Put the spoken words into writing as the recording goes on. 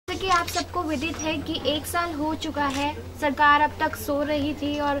कि आप सबको विदित है कि 1 साल हो चुका है, सरकार अब तक सो रही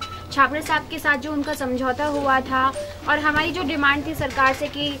थी और छाबड़ा साहब के साथ जो उनका समझौता हुआ था और हमारी जो डिमांड थी सरकार से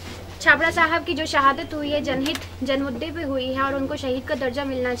कि छाबड़ा साहब की जो शहादत हुई है जनहित जनमुद्दे पे हुई है और उनको शहीद का दर्जा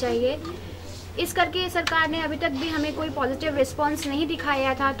मिलना चाहिए, इस करके सरकार ने अभी तक भी हमें कोई पॉजिटिव रिस्पांस नहीं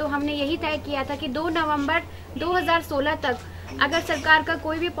दिखाया था। तो हमने यही तय किया था कि 2 नवंबर 2016 तक अगर सरकार का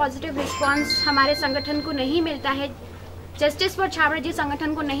कोई भी पॉजिटिव रिस्पांस हमारे संगठन को नहीं मिलता है, जस्टिस फॉर छाबड़ा जी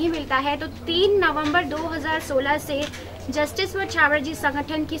संगठन को नहीं मिलता है, तो 3 नवंबर 2016 से जस्टिस फॉर छाबड़ा जी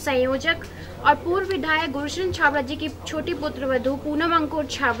संगठन की संयोजक और पूर्व विधायक गुरशरण छाबड़ा जी की छोटी पुत्रवधू पूनम अंकुर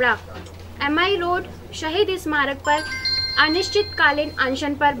छाबड़ा MI रोड शहीद स्मारक पर अनिश्चितकालीन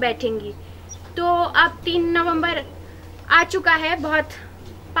अनशन पर बैठेंगी। तो अब 3 नवंबर आ चुका है, बहुत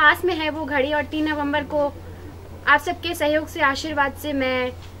पास में है वो घड़ी, और 3 नवंबर को आप सबके सहयोग से, आशीर्वाद से,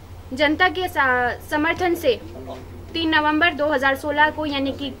 मैं जनता के समर्थन से 3 नवंबर 2016 को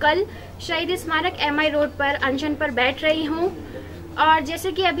यानी कि कल शहीद स्मारक MI रोड पर अनशन पर बैठ रही हूँ। और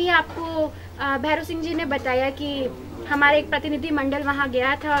जैसे कि अभी आपको भैरव सिंह जी ने बताया कि हमारे एक प्रतिनिधि मंडल वहाँ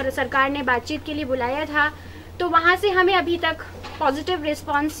गया था और सरकार ने बातचीत के लिए बुलाया था, तो वहाँ से हमें अभी तक पॉजिटिव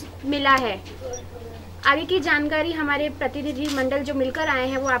रिस्पांस मिला है। आगे की जानकारी हमारे प्रतिनिधि मंडल जो मिलकर आए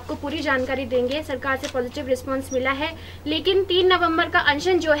हैं वो आपको पूरी जानकारी देंगे। सरकार से पॉजिटिव रिस्पांस मिला है, लेकिन 3 नवंबर का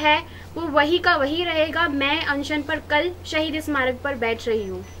अनशन जो है वो वही का वही रहेगा। मैं अनशन पर कल शहीद स्मारक पर बैठ रही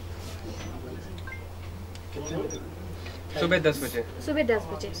हूँ। सुबह 10 बजे। सुबह 10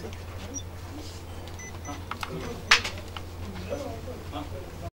 बजे से।